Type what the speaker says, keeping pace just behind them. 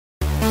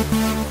How's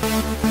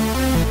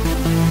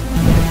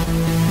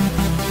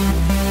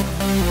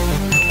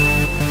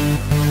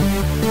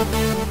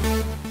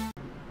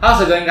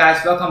it going,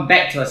 guys? Welcome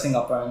back to a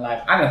Singaporean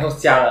Life. I'm your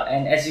host Jiale,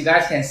 and as you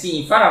guys can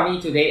see in front of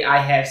me today, I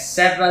have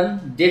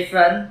 7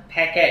 different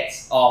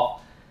packets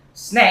of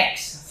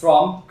snacks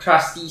from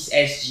Crusty's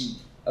SG.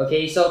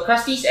 Okay, so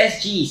Crusty's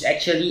SG is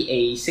actually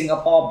a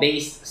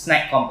Singapore-based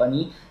snack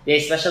company.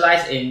 They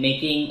specialize in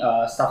making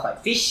stuff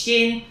like fish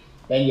skin,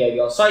 then you have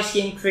your soy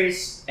skin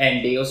crisps,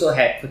 and they also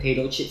have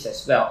potato chips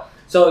as well.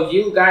 So if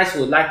you guys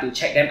would like to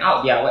check them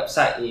out, their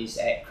website is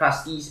at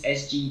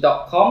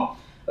crustysSG.com.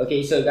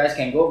 Okay, so you guys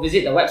can go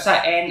visit the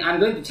website, and I'm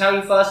going to tell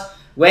you first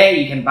where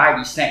you can buy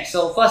these snacks.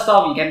 So first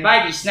off, you can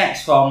buy these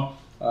snacks from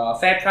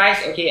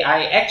FairPrice. Okay,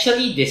 I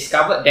actually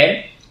discovered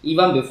them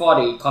even before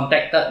they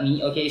contacted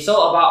me. Okay,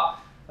 so about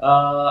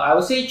I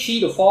would say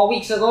 3 to 4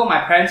 weeks ago, my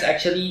parents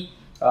actually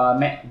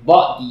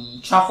bought the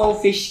truffle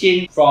fish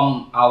skin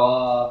from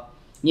our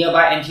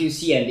nearby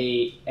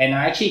NTUC, and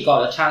I actually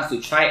got a chance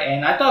to try it,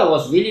 and I thought it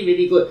was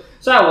really good.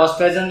 So I was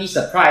pleasantly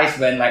surprised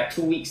when like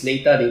 2 weeks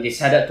later they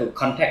decided to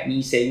contact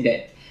me saying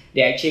that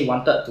they actually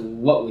wanted to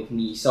work with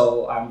me.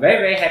 So I'm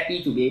very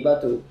happy to be able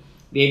to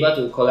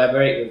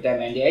collaborate with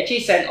them, and they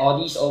actually sent all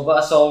these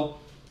over. So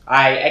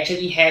I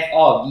actually have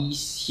all of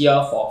these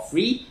here for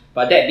free.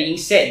 But that being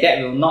said, that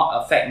will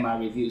not affect my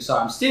review. So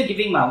I'm still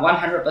giving my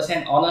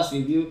 100% honest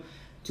review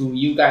to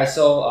you guys.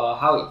 So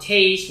how it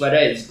tastes, whether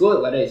it's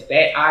good, whether it's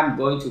bad, I'm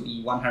going to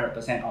be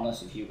 100%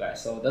 honest with you guys.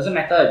 So it doesn't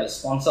matter if it's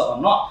sponsored or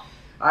not.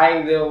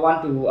 I will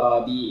want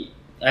to be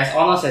as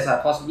honest as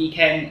I possibly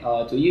can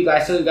to you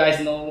guys, so you guys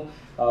know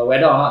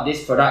whether or not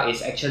this product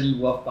is actually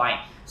worth buying.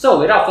 So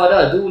without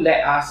further ado,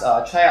 let us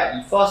try out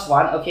the first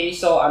one. Okay,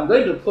 so I'm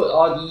going to put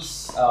all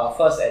these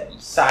first at the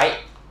side.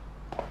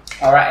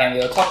 Alright, and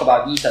we'll talk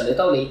about these a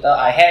little later.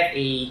 I have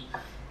a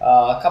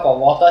cup of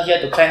water here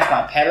to cleanse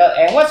my palate,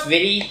 and what's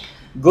really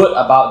good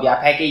about their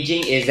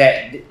packaging is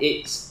that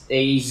it's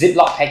a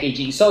Ziploc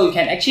packaging, so you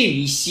can actually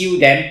reseal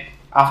them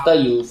after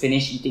you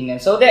finish eating them.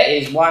 So that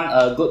is one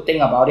good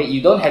thing about it.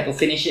 You don't have to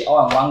finish it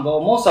all in one go.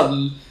 Most of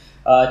the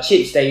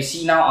chips that you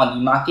see now on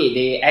the market,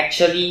 they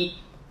actually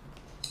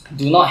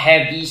do not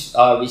have these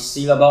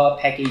resealable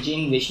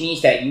packaging, which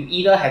means that you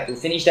either have to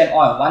finish them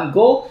all in one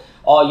go,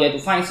 or you have to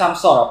find some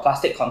sort of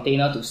plastic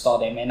container to store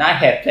them. And I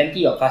have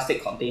plenty of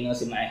plastic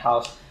containers in my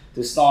house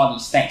to store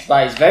these snacks,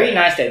 but it's very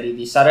nice that they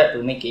decided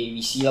to make a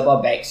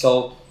resealable bag,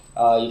 so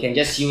you can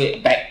just seal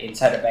it back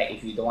inside the bag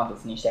if you don't want to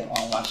finish them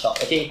all in one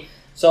shot. Okay,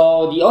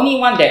 so the only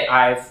one that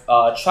I've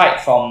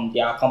tried from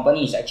their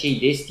company is actually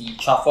this, the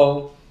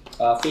truffle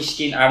fish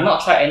skin. I've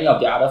not tried any of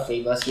the other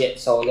flavors yet,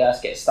 so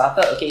let's get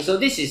started. Okay, so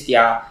this is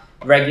their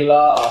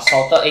regular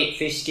salted egg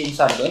fish skin,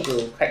 so I'm going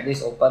to crack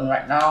this open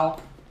right now.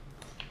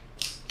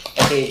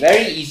 Okay,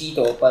 very easy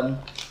to open,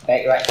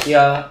 bag right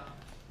here.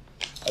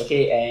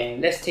 Okay,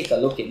 and let's take a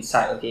look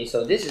inside. Okay,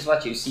 so this is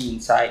what you see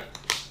inside.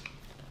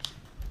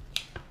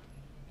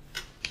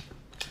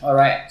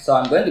 Alright, so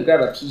I'm going to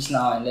grab a piece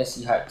now and let's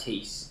see how it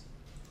tastes.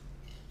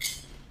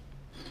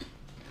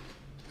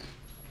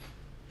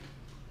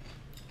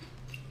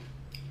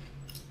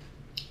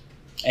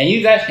 And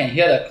you guys can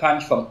hear the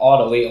crunch from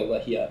all the way over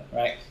here,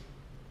 right?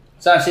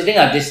 So I'm sitting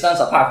a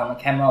distance apart from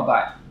the camera,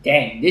 but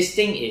dang, this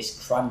thing is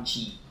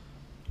crunchy.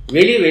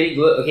 Really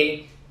good.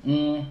 Okay,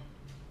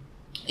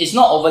 it's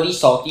not overly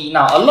salty.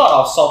 Now, a lot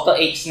of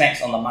salted egg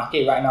snacks on the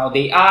market right now,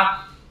 they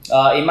are,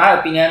 in my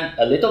opinion,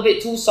 a little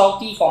bit too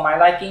salty for my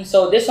liking.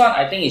 So this one,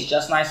 I think is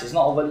just nice. It's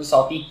not overly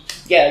salty.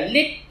 Get a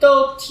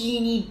little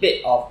teeny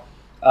bit of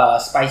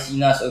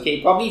spiciness,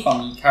 okay, probably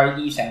from the curry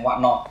leaves and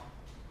whatnot.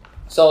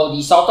 So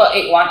the salted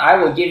egg one, I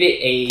will give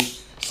it a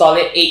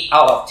solid 8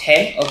 out of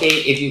 10, okay,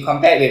 if you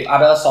compare it with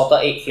other salted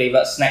egg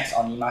flavored snacks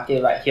on the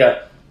market right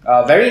here.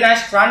 Very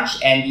nice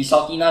crunch, and the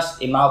saltiness,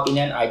 in my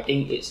opinion, I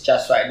think it's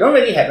just right. Don't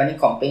really have any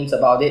complaints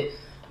about it.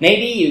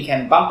 Maybe you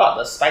can bump up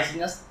the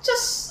spiciness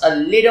just a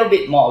little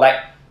bit more, like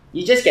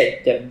you just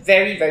get the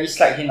very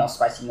slight hint of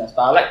spiciness,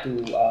 but I like to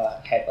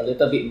have a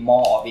little bit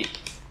more of it.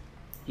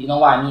 You know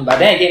what I mean? But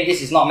then again,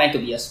 this is not meant to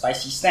be a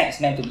spicy snack,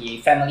 it's meant to be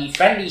a family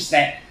friendly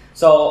snack,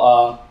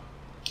 so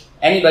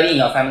anybody in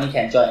your family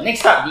can enjoy it.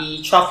 Next up, the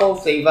truffle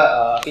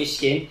flavored fish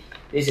skin.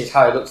 This is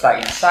how it looks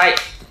like inside.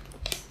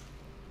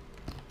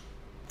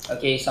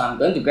 Okay, so I'm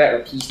going to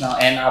grab a piece now,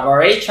 and I've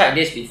already tried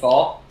this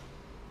before.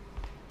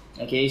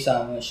 Okay, so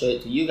I'm going to show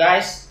it to you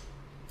guys.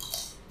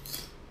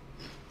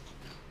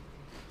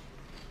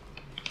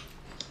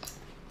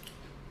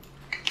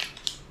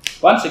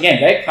 Once again,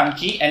 very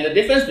crunchy, and the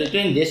difference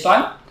between this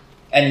one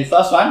and the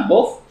first one,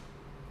 both,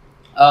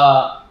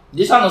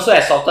 this one also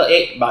has salted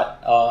egg,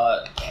 but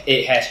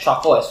it has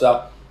truffle as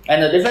well.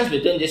 And the difference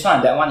between this one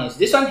and that one is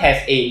this one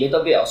has a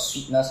little bit of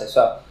sweetness as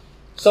well.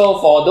 So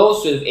for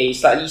those with a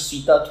slightly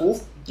sweeter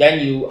tooth,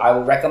 then I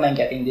would recommend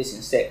getting this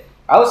instead.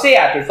 I would say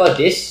I prefer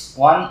this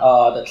one,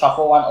 the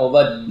truffle one,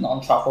 over the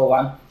non-truffle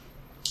one,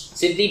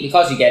 simply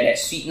because you get that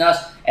sweetness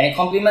and it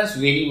complements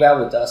really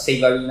well with the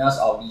savouriness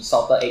of the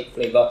salted egg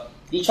flavour.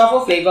 The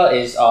truffle flavour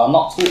is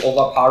not too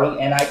overpowering,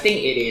 and I think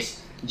it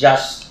is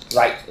just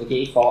right,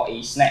 okay, for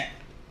a snack.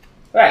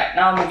 Right,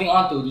 now moving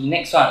on to the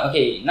next one.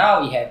 Okay,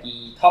 now we have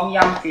the Tom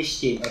Yum fish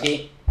skin,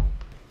 okay.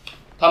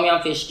 Tom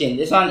Yum fish skin.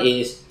 This one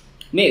is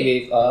made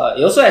with,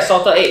 it also has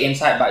salted egg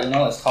inside, but you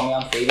know, it's Tom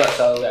Yum flavored,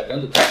 so we are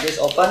going to crack this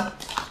open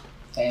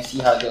and see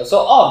how it goes. So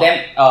all of them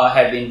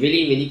have been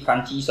really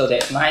crunchy, so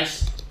that's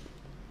nice.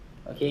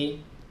 Okay,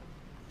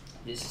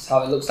 this is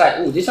how it looks like.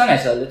 Ooh, this one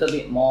has a little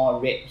bit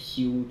more red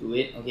hue to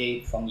it,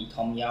 okay, from the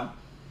Tom Yum.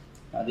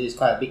 Now this is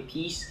quite a big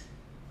piece.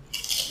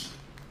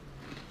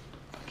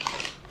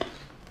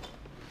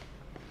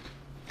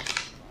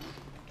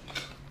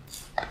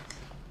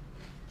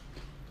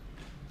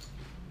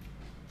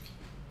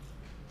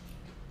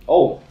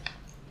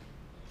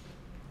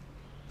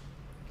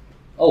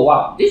 Oh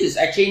wow, this is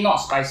actually not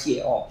spicy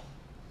at all.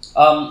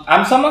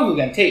 I'm someone who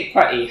can take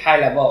quite a high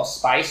level of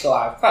spice, so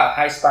I have quite a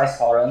high spice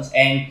tolerance,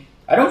 and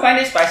I don't find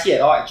it spicy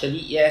at all actually.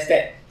 It has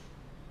that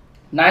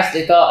nice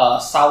little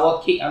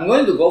sour kick. I'm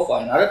going to go for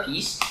another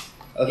piece,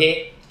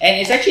 okay, and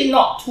it's actually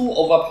not too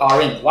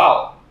overpowering.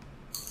 Wow.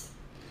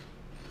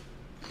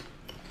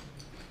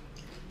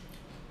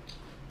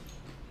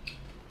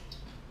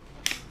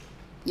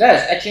 That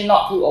is actually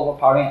not too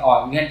overpowering at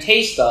all. You can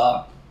taste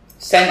the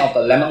scent of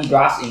the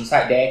lemongrass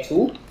inside there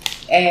too.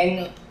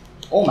 And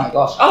oh my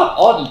gosh, out of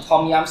all the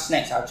Tom Yum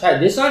snacks I've tried,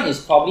 this one is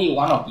probably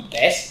one of the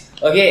best.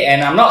 Okay,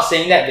 and I'm not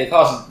saying that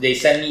because they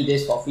sent me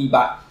this for free,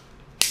 but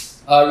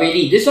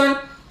really, this one,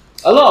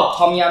 a lot of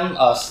Tom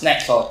Yum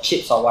snacks or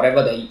chips or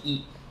whatever that you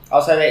eat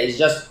outside there is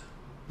just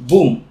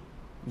boom.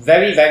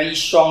 Very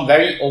strong,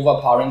 very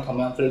overpowering Tom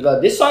Yum flavor.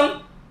 This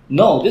one,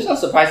 no, this one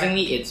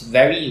surprisingly, it's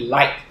very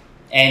light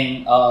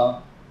and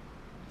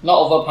not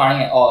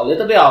overpowering at all. A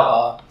little bit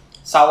of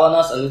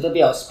sourness, a little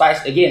bit of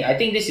spice. Again, I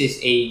think this is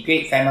a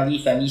great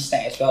family-friendly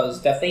snack as well. It's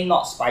definitely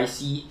not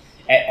spicy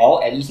at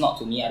all, at least not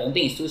to me. I don't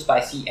think it's too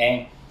spicy,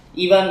 and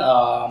even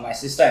my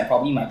sister and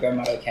probably my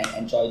grandmother can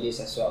enjoy this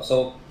as well.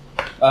 So,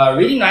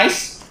 really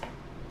nice.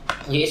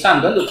 Okay, so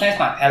I'm going to cleanse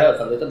my palate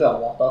with a little bit of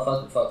water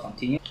first before I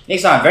continue.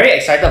 Next one, I'm very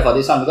excited for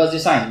this one because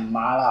this one is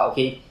mala,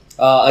 okay?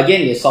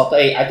 Again, with salted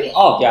egg. I think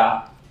all of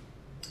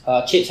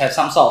their chips have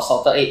some sort of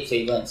salted egg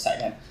flavor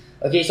inside them.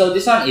 Okay, so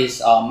this one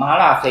is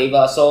mala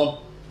flavor. So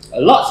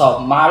lots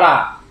of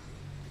mala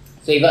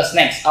flavored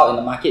snacks out in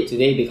the market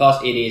today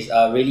because it is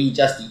really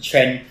just the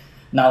trend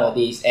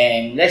nowadays.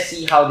 And let's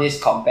see how this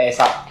compares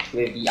up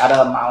with the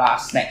other mala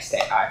snacks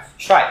that I've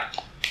tried.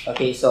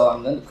 Okay, so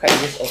I'm going to crack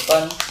this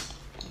open.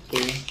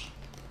 Okay,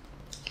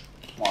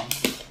 come on.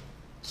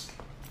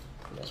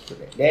 Let's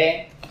put it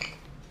there.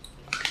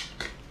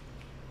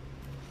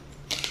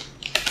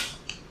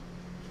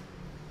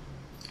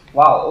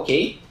 Wow,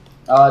 okay.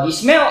 The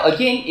smell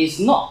again is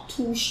not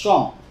too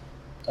strong.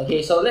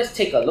 Okay, so let's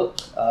take a look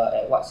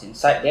at what's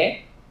inside there.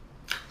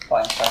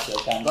 Hot and spicy.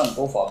 Okay, I'm gonna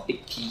go for a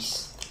big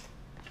piece.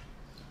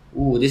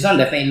 Ooh, this one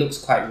definitely looks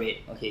quite red.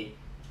 Okay.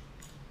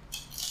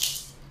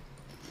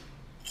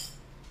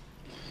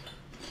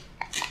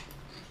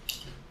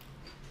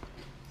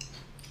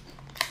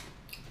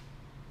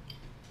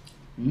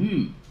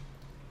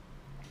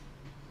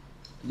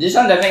 This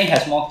one definitely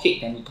has more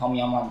kick than the Tom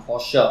Yum one for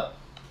sure.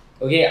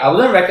 Okay, I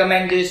wouldn't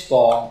recommend this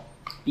for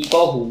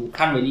people who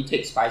can't really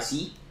take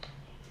spicy.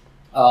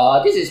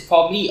 This is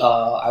probably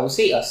I would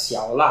say a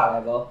小辣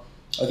level.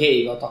 Okay,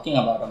 if you're talking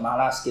about the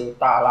mala scale,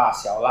 大辣,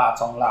 小辣,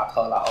 中辣,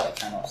 特辣, all that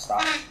kind of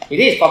stuff. It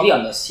is probably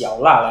on the 小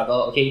辣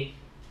level. Okay,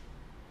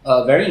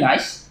 very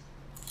nice.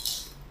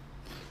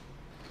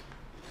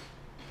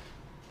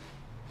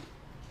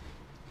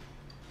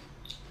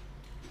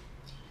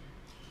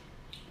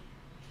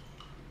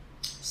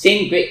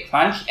 Same great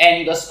crunch,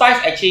 and the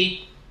spice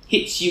actually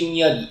hits you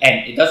near the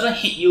end. It doesn't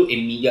hit you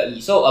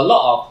immediately. So a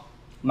lot of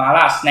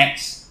mala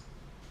snacks,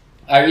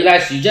 I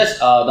realized you just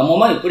the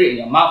moment you put it in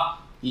your mouth,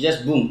 you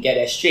just boom, get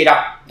a straight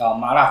up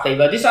mala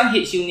flavor. This one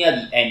hits you near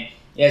the end.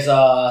 There's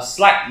a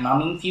slight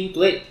numbing feel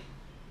to it.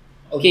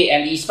 Okay,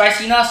 and the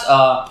spiciness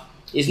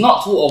is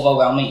not too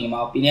overwhelming in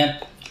my opinion.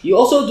 You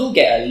also do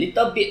get a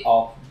little bit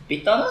of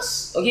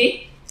bitterness,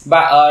 okay,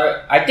 but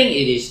I think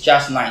it is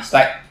just nice.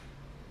 Like,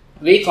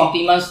 really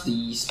complements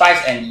the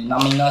spice and the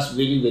numbiness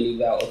really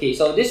well. Okay,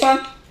 so this one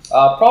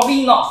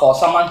probably not for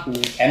someone who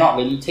cannot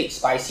really take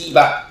spicy,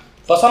 but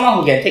for someone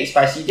who can take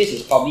spicy, this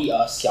is probably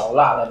a 小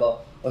辣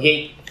level.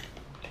 Okay,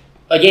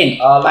 again,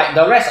 like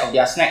the rest of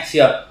their snacks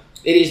here,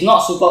 it is not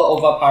super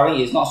overpowering,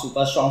 it's not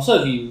super strong.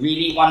 So if you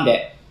really want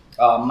that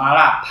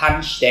mala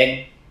punch,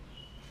 then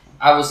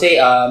I would say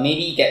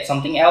maybe get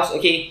something else.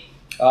 Okay,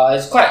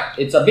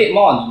 it's a bit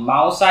more on the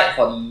mild side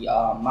for the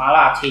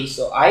mala taste.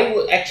 So I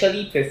would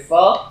actually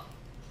prefer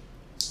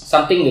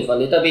something with a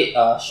little bit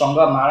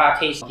stronger mala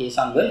taste. Okay,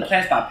 so I'm going to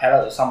cleanse my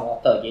palate with some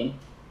water again.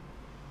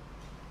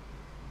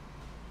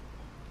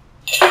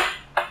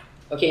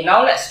 Okay,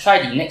 now let's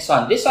try the next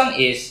one. This one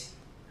is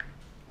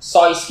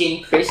soy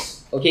skin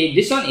crisp. Okay,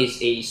 this one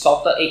is a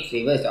salted egg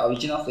flavor, it's the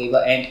original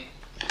flavor, and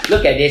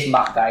look at this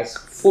mark, guys.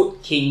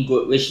 Food King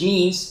Good, which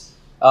means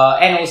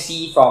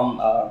NOC from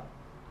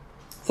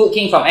Food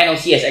King from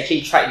NOC has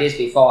actually tried this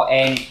before,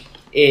 and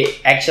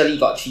it actually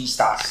got 3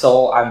 stars.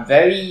 So I'm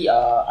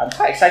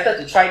quite excited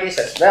to try this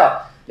as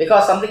well,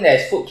 because something that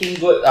is Food King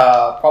good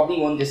probably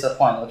won't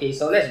disappoint. Okay,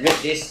 so let's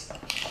rip this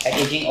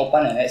packaging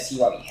open and let's see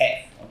what we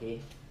have. Okay.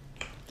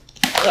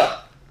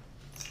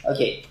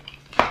 Okay.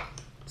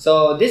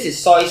 So this is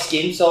soy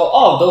skin. So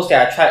all of those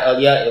that I tried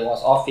earlier, it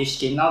was all fish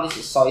skin. Now this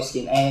is soy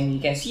skin, and you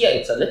can see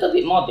it's a little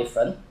bit more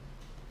different.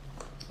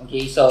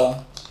 Okay,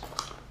 so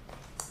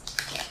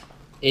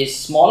it's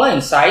smaller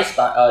in size,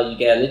 but you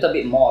get a little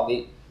bit more of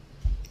it.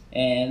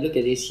 And look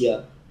at this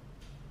here.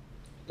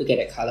 Look at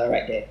the color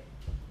right there.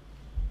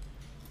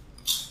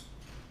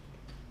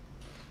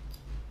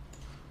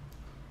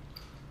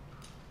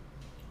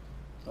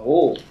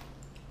 Oh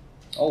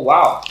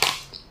wow.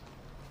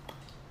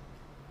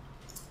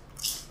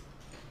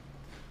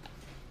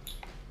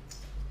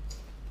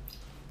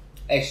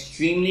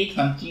 Extremely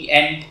crunchy,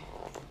 and you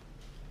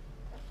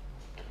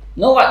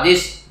know what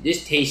this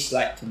tastes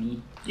like to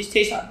me? This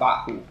tastes like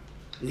bakhu.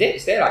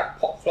 Is there like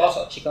pork floss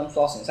or chicken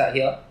floss inside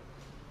here?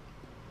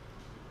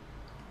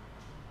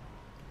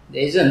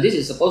 There isn't. This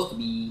is supposed to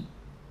be,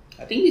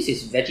 I think this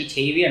is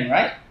vegetarian,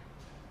 right?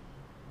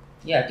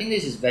 Yeah, I think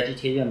this is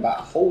vegetarian, but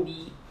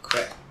holy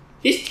crap.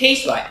 This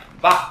tastes like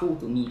bakhu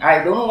to me.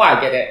 I don't know why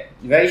I get that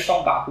very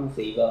strong bakhu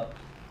flavor.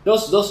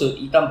 Those who've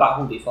eaten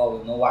bakhu before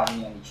will know what I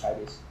mean when you try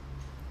this.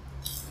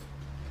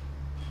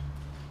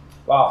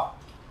 Wow.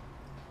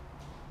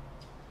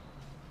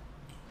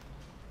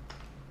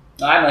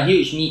 I'm a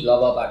huge meat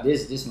lover, but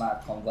this might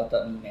have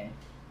converted me, man.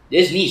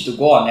 This needs to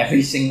go on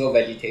every single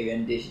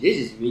vegetarian dish. This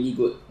is really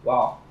good.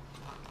 Wow.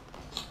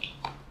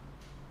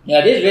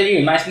 Yeah, this really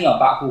reminds me of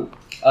bakhu.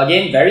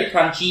 Again, very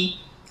crunchy,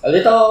 a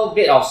little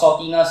bit of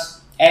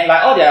saltiness, and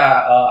like all their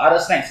other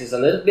snacks, is a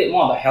little bit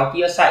more on the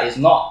healthier side. It's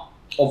not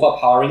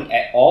overpowering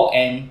at all,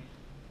 and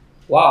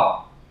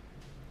wow,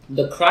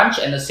 the crunch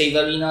and the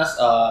savoriness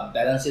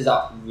balances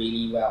out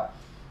really well.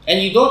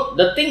 And you don't.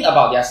 The thing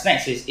about their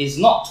snacks is it's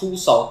not too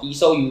salty,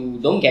 so you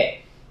don't get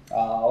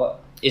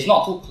it's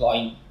not too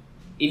cloying.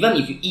 Even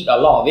if you eat a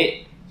lot of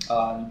it,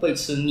 你不会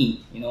吃腻,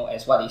 you know,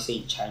 as what they say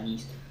in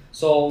Chinese.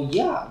 So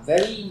yeah,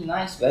 very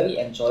nice, very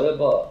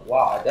enjoyable.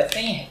 Wow, I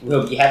definitely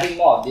will be having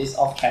more of this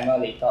off camera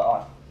later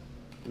on.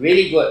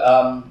 Really good.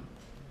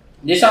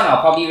 This one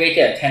I'll probably rate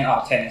it a 10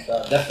 out of 10 as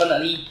well.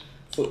 Definitely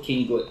Food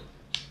King good.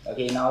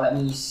 Okay, now let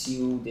me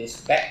seal this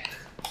back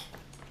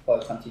before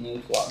we continue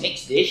to our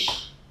next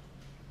dish.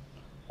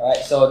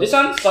 Alright, so this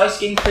one soy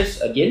skin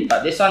crisp again,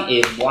 but this one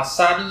is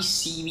wasabi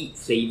seaweed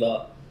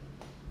flavor.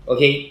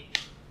 Okay,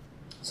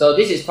 so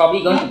this is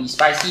probably going to be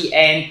spicy,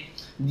 and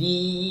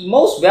the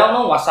most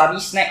well-known wasabi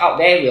snack out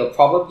there will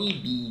probably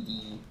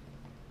be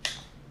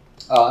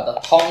the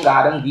Tong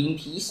Garden green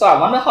tea. So I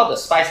wonder how the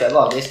spice level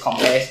of this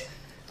compares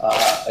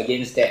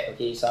against that.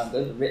 Okay, so I'm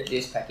going to rip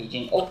this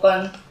packaging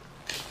open.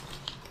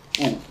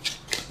 Ooh.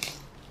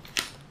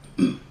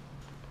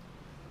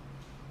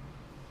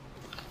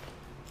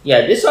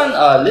 Yeah, this one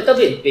a little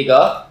bit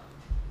bigger.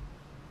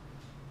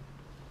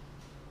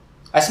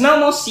 I smell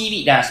more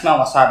seaweed than I smell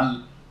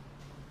wasabi.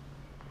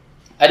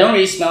 I don't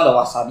really smell the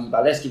wasabi,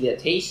 but let's give it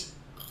a taste.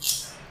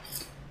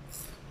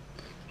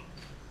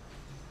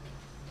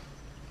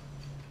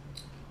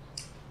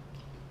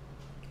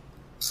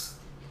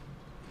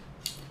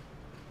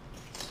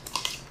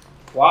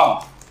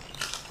 Wow.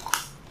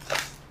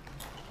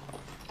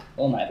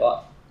 Oh my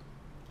god.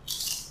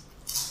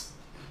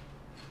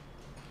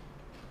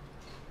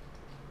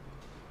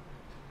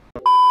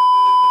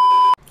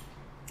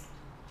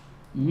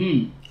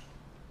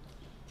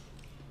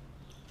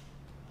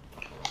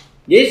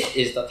 This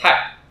is the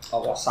type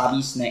of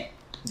wasabi snack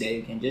that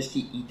you can just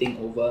keep eating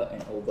over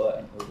and over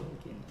and over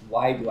again.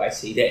 Why do I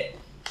say that?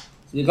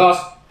 It's because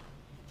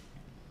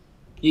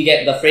you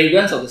get the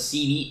fragrance of the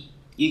seaweed,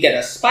 you get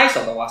the spice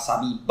of the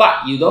wasabi,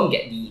 but you don't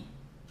get the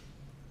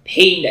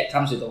pain that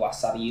comes with the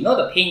wasabi. You know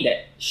the pain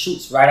that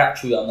shoots right up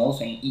through your nose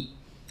when you eat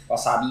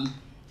wasabi?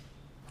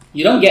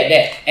 You don't get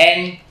that,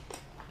 and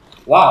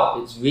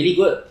wow, it's really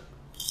good.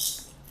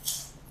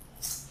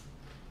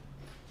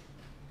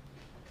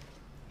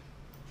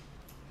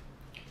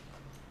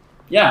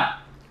 Yeah,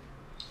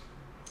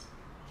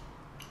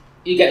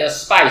 you get the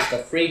spice, the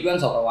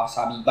fragrance of the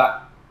wasabi,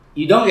 but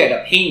you don't get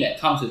the pain that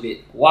comes with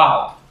it.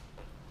 Wow,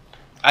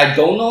 I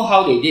don't know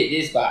how they did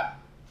this, but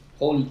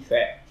holy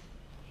crap.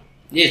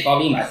 This is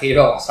probably my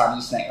favorite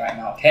wasabi snack right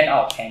now. 10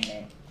 out of 10,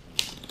 man.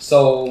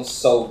 So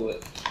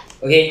good.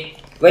 Okay,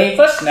 when you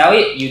first smell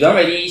it, you don't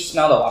really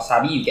smell the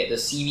wasabi, you get the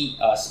seaweed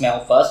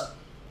smell first.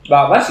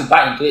 But once you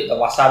bite into it, the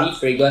wasabi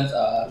fragrance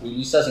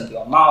releases into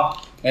your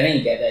mouth, and then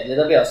you get that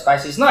little bit of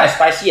spice. It's not as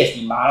spicy as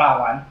the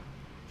mala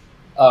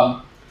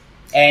one.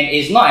 And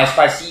it's not as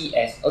spicy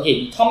as,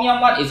 okay, the tom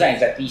yum one isn't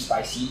exactly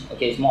spicy.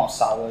 Okay, it's more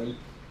soury.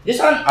 This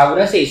one, I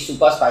wouldn't say it's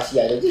super spicy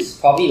either. This is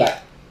probably like,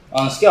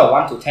 on a scale of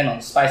 1 to 10 on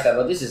the spice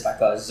level, this is like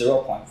a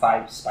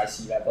 0.5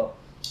 spicy level.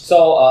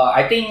 So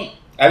I think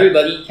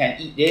everybody can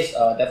eat this.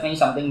 Definitely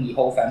something the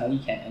whole family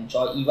can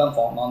enjoy, even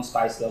for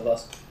non-spice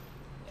lovers.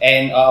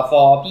 And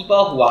for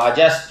people who are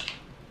just,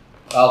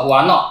 who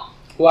are not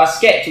who are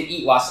scared to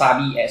eat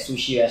wasabi at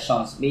sushi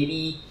restaurants.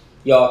 Maybe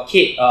your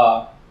kid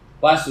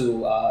wants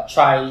to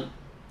try,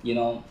 you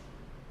know,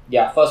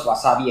 their first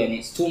wasabi and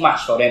it's too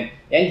much for them.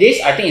 And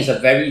this, I think, is a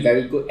very,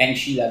 very good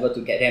entry level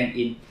to get them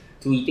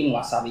into eating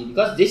wasabi,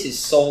 because this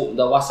is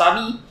the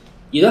wasabi,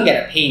 you don't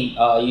get a pain.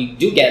 You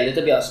do get a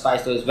little bit of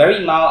spice, so it's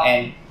very mild,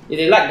 and if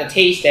they like the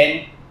taste,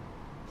 then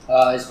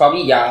it's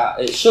probably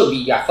it should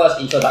be their first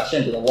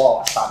introduction to the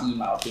world of wasabi, in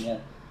my opinion.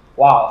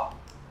 Wow,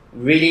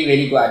 really,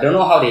 really good. I don't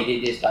know how they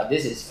did this, but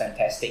this is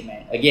fantastic,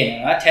 man.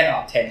 Again, another 10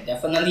 out of 10.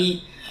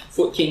 Definitely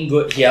Food King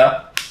good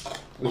here.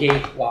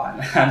 Okay, wow,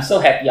 I'm so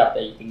happy after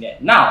eating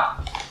that.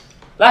 Now,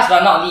 last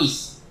but not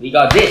least, we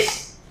got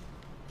this.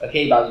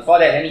 Okay, but before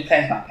that, let me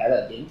cleanse my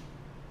palate again.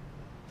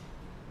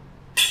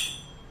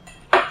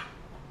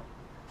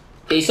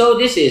 Okay, so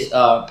this is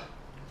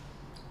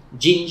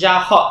ginger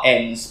hot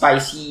and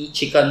spicy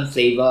chicken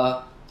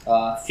flavor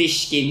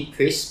fish skin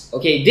crisp.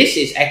 Okay, this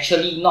is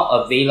actually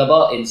not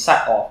available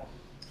inside of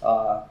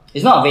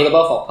it's not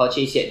available for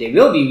purchase yet. They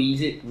will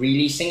be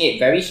releasing it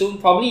very soon.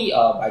 Probably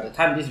by the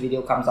time this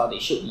video comes out, they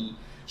should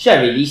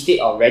have released it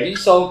already.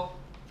 So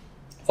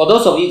for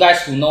those of you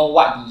guys who know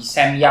what the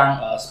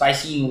Samyang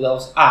spicy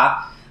noodles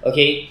are,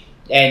 okay,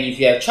 and if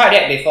you have tried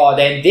that before,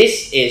 then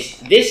this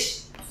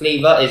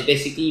flavor is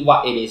basically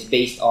what it is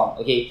based on.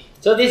 Okay,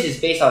 so this is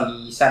based on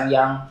the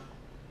Samyang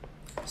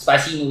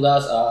spicy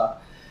noodles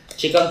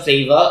chicken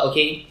flavor.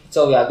 Okay,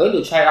 so we are going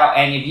to try it out.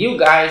 And if you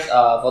guys,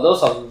 for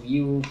those of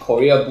you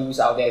Korea boos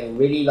out there who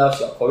really loves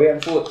your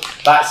Korean food,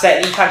 but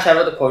sadly can't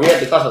travel to Korea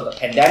because of the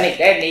pandemic,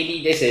 then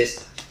maybe this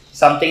is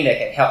something that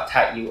can help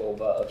tide you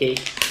over. Okay,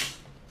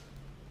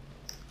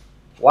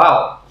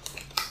 wow,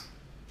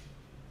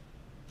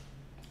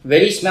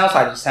 really smells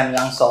like the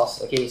Samyang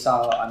sauce. Okay,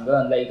 so I'm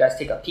gonna let you guys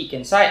take a peek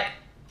inside.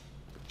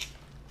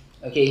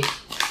 Okay,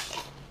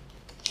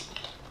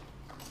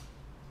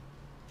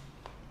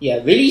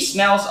 yeah, really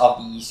smells of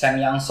the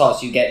Samyang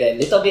sauce. You get that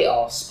little bit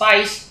of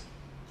spice.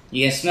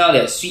 You can smell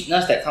the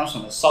sweetness that comes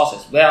from the sauce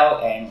as well,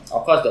 and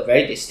of course the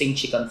very distinct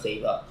chicken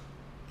flavor.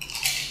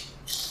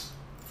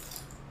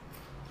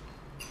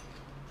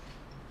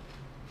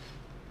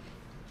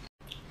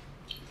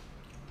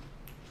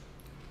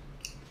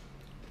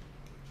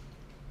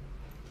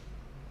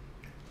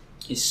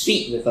 It's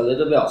sweet with a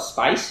little bit of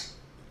spice.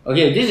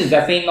 Okay, this is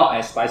definitely not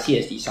as spicy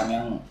as the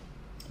Samyang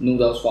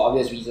noodles for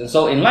obvious reasons.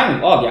 So in line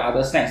with all of the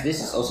other snacks,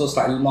 this is also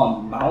slightly more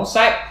on the mild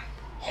side.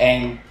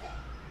 And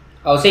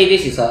I would say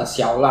this is a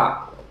xiao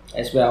la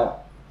as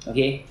well.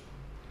 Okay.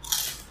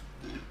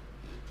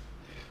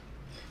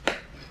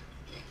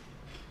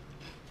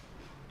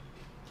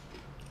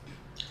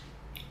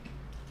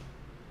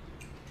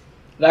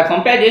 Like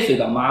compare this with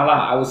the mala,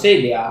 I would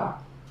say they are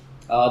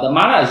the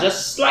mala is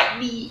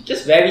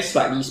just very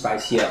slightly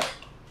spicier.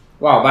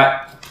 Wow,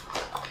 but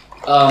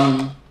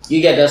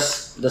you get the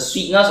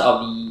sweetness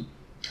of the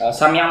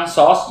Samyang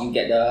sauce, you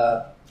get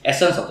the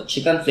essence of the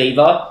chicken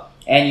flavor,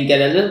 and you get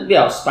a little bit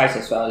of spice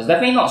as well. It's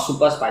definitely not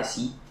super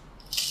spicy.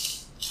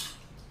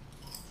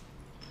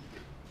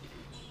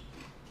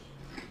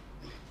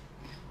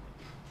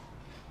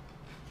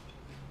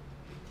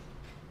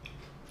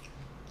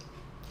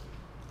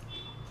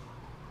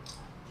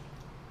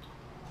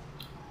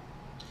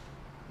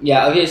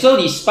 Yeah, okay, so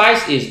the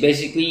spice is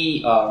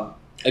basically,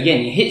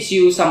 again, it hits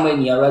you somewhere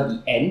nearer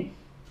the end.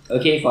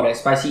 Okay, for that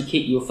spicy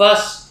kick, you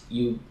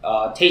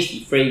taste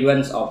the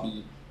fragrance of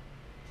the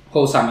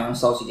whole Samyang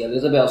sauce. You get a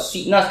little bit of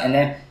sweetness, and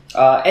then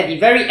at the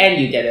very end,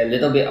 you get a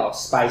little bit of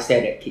spice there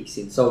that kicks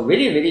in. So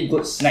really, really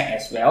good snack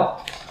as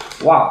well.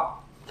 Wow.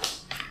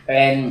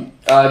 And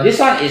this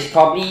one is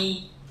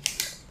probably,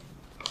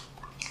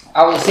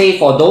 I would say,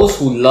 for those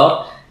who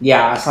love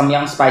their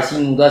Samyang spicy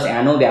noodles, and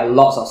I know there are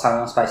lots of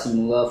Samyang spicy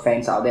noodle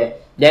fans out there,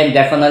 then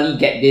definitely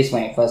get this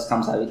when it first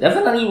comes out. You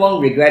definitely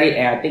won't regret it,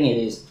 and I think it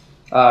is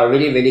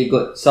really, really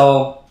good.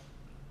 So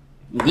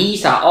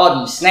these are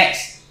all the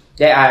snacks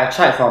that I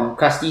tried from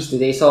Crusty's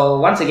today. So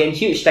once again,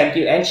 huge thank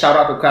you and shout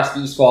out to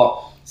Crusty's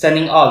for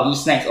sending all of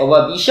these snacks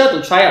over. Be sure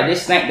to try out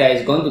this snack that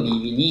is going to be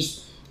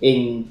released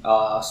in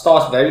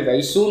stores very,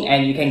 very soon,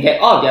 and you can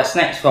get all of their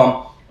snacks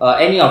from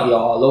any of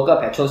your local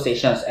petrol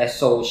stations,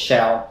 Esso,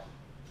 Shell,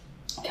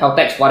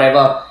 Caltex,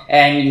 whatever,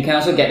 and you can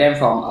also get them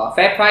from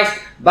fair price.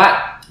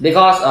 But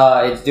because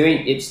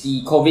it's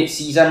the COVID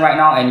season right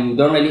now and you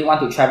don't really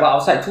want to travel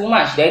outside too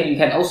much, then you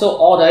can also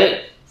order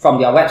it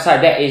from their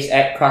website, that is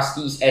at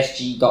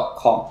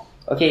crustysg.com.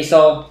 Okay,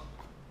 so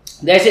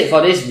that's it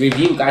for this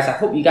review, guys. I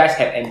hope you guys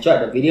have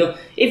enjoyed the video.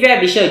 If you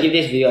have, be sure to give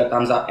this video a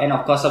thumbs up, and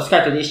of course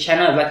subscribe to this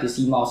channel if you'd like to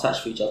see more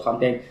such future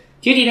content.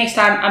 Till the next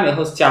time, I'm your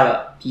host Jia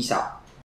Le. Peace out.